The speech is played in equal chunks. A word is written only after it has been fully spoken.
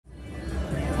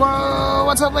Whoa,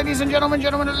 what's up, ladies and gentlemen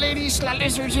and ladies, the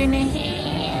lizards in the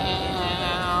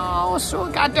house. So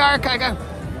it got dark. I got...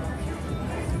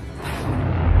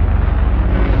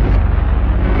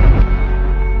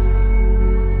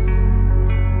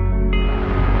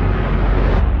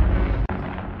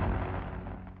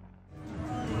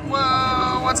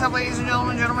 Whoa, what's up, ladies and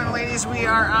gentlemen and ladies? We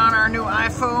are on our new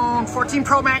iPhone 14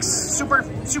 Pro Max super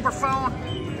phone.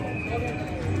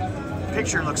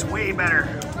 Picture looks way better.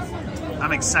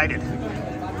 I'm excited.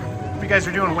 Hope you guys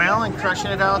are doing well and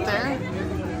crushing it out there.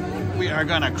 We are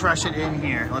gonna crush it in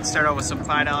here. Let's start out with some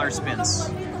 $5 spins.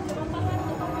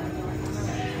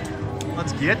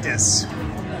 Let's get this.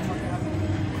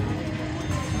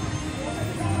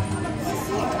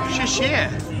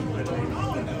 Shit.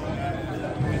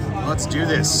 Let's do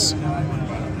this.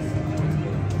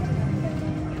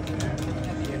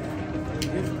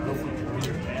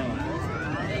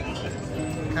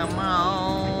 Come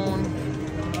on.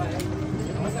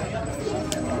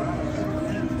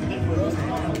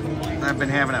 I've been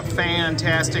having a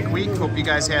fantastic week. Hope you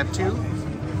guys have too.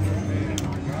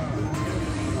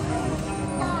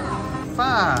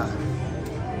 Five.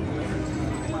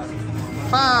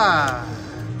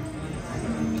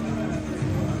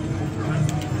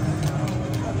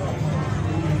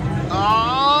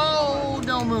 Oh,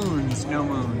 no moons, no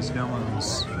moons, no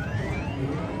moons.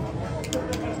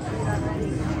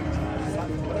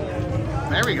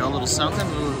 There we go, a little something,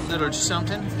 little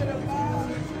something.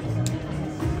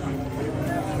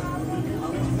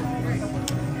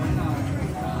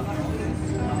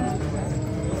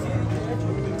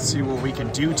 Let's see what we can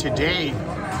do today.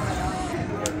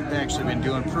 I've actually been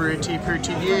doing pretty good.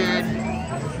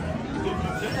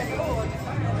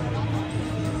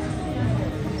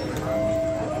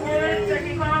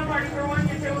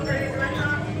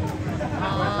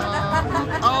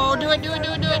 Oh, do it.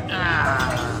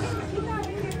 Ah.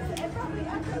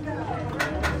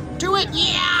 Do it,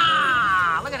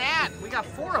 yeah! Look at that, we got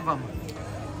 4 of them.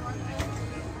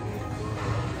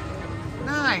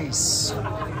 Nice.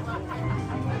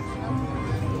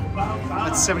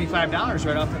 That's $75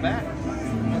 right off the bat.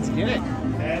 Let's get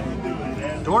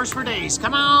it. Doors for days,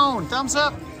 come on, thumbs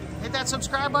up. Hit that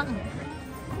subscribe button.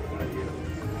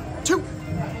 2.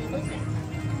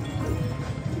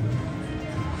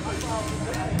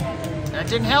 That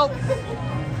didn't help.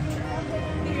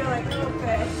 You're like,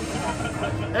 okay.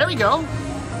 There we go.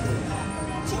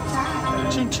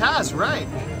 Chinchas, right.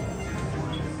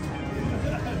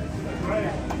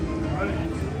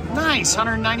 Nice,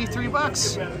 193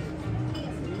 bucks.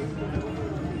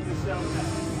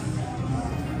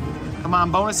 Come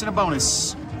on, bonus and a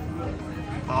bonus.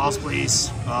 Balls,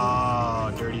 please.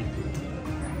 Oh, dirty.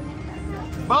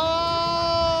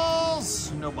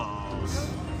 Balls! No balls.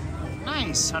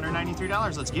 Nice,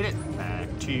 $193. Let's get it. Back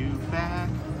to back,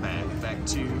 back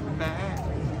to back.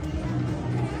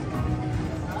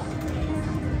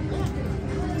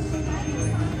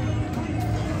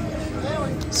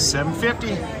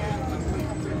 $750.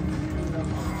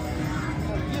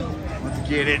 Let's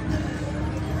get it.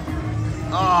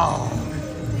 Oh,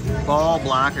 ball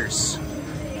blockers.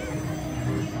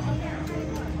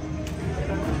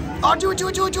 Oh, do it.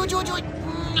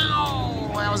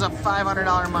 No, that was a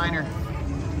 $500 minor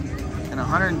and a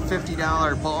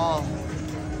 $150 ball.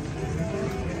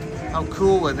 How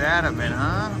cool would that have been,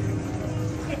 huh?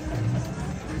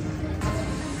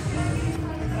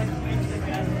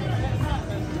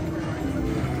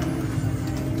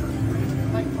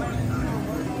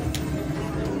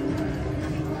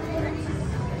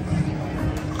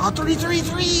 Oh,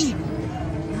 3.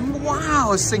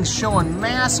 Wow, this thing's showing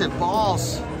massive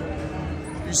balls.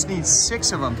 You just need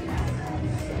 6 of them.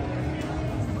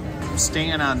 I'm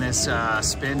staying on this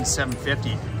spin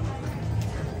 750.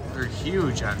 They're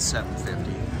huge on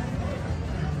 750.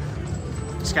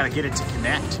 Just gotta get it to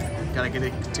connect. Gotta get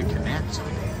it to connect.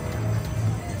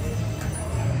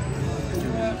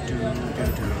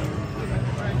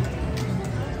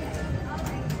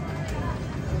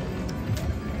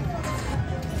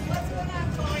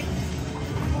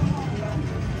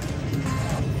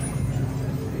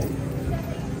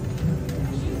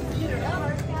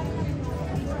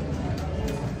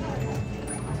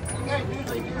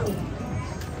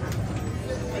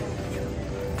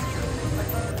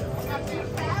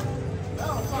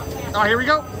 Oh, here we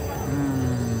go.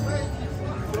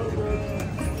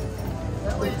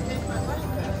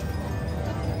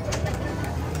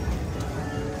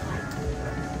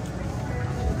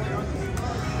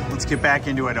 Let's get back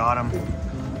into it, Autumn.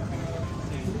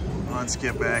 Let's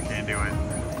get back into it.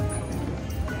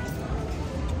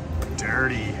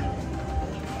 Dirty.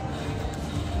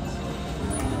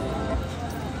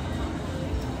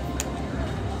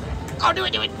 Oh, do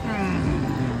it, do it.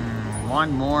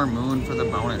 One more moon for the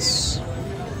bonus.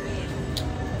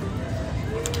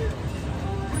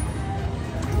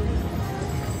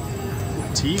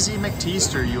 Teasy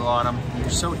McTeaster, you Autumn. You're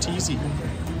so teasy.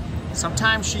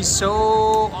 Sometimes she's so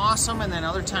awesome, and then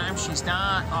other times she's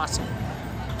not awesome.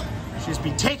 She's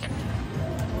be taken.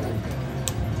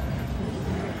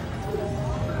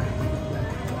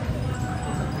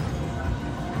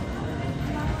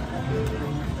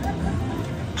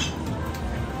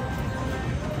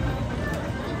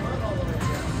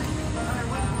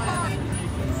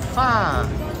 Five.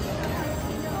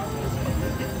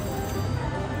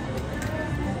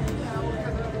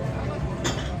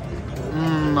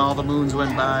 All the moons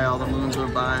went by, all the moons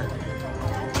went by.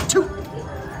 2.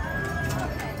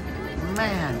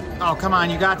 Man. Oh, come on,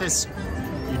 you got this.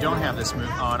 You don't have this moon,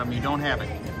 Autumn. You don't have it.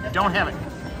 You don't have it.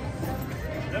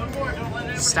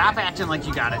 Stop acting like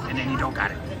you got it, and then you don't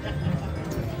got it.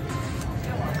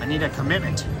 I need a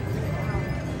commitment.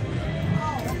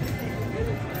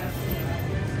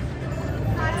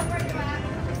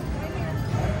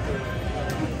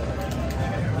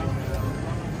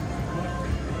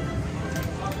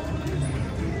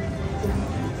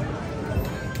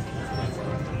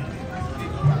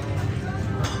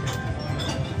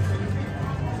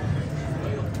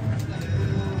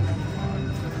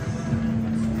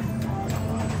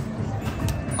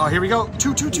 Oh, here we go.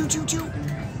 2, 2, 2, 2, 2.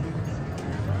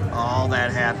 All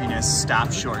that happiness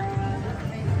stopped short.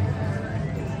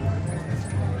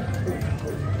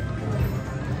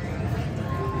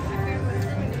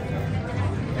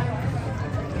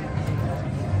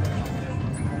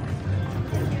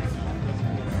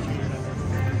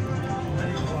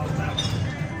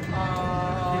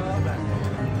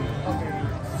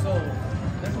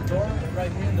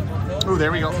 Oh,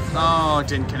 there we go. Oh, it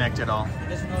didn't connect at all.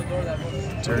 There's no door that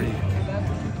goes dirty. It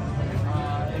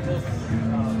goes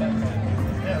back.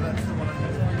 Yeah, that's the one.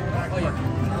 Oh, yeah.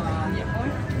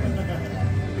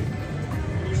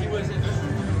 Usually what is it?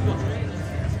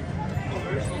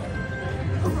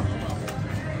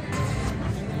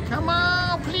 Come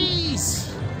on,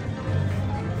 please.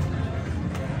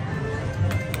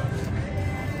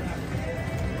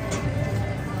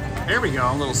 There we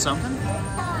go, a little something.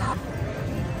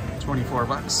 24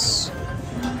 bucks.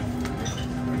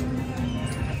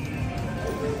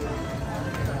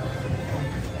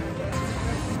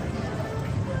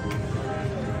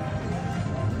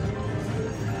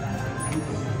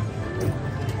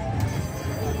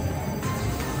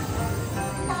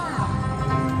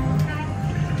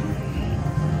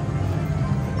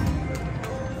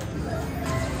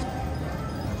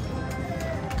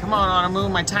 Come on, Autumn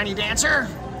Moon, my tiny dancer.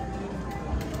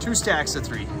 2 stacks of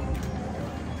 3.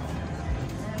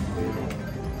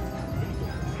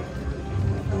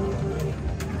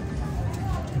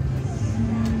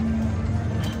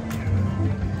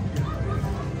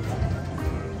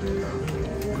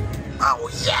 Oh,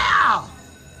 yeah!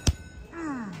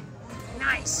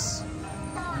 Nice.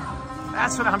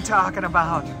 That's what I'm talking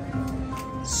about.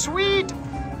 Sweet.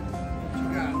 What you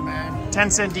got, man?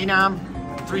 10-cent denom,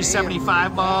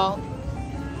 375 ball.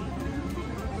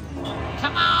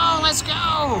 Come on, let's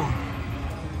go.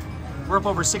 We're up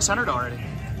over 600 already.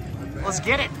 Let's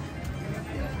get it.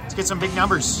 Let's get some big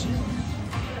numbers.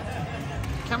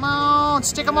 Come on,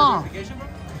 stick them all.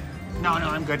 No,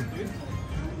 I'm good.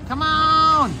 Come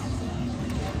on.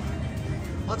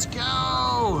 Let's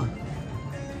go.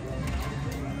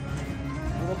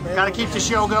 Gotta keep the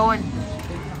show going.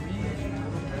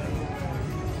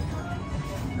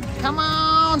 Come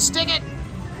on, stick it.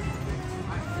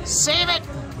 Save it.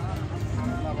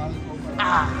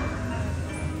 Ah.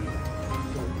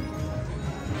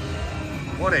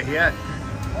 What a hit.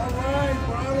 All right,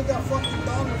 bro. I only got fucking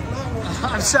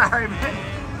 $1 I'm sorry, man.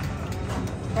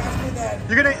 Pass me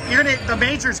that. The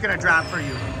major's gonna drop for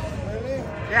you. Really?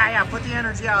 Yeah, put the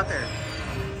energy out there.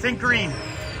 Think green.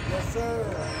 Yes, sir.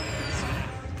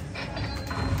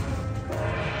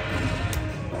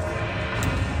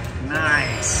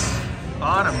 Nice.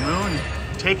 Autumn Moon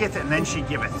taketh and then she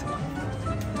giveth.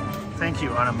 Thank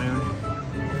you, Autumn Moon.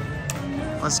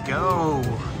 Let's go.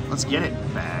 Let's get it.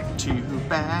 Back to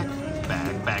back.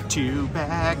 Back to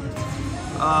back.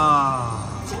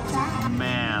 Oh,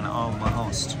 man,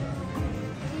 almost.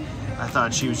 I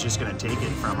thought she was just gonna take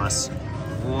it from us.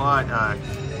 What a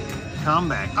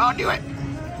comeback. Oh, do it.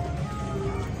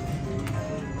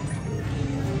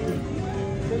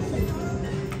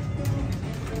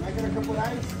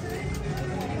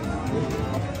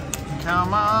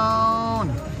 Come on.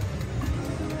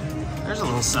 There's a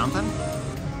little something.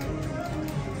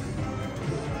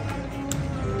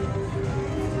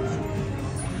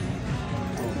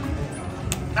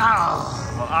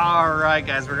 Oh, all right,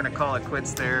 guys, we're gonna call it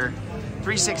quits there.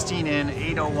 316 in,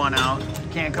 801 out.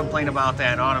 Can't complain about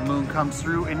that. Autumn Moon comes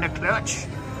through in the clutch.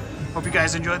 Hope you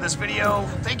guys enjoyed this video.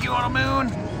 Thank you, Autumn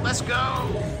Moon. Let's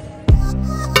go.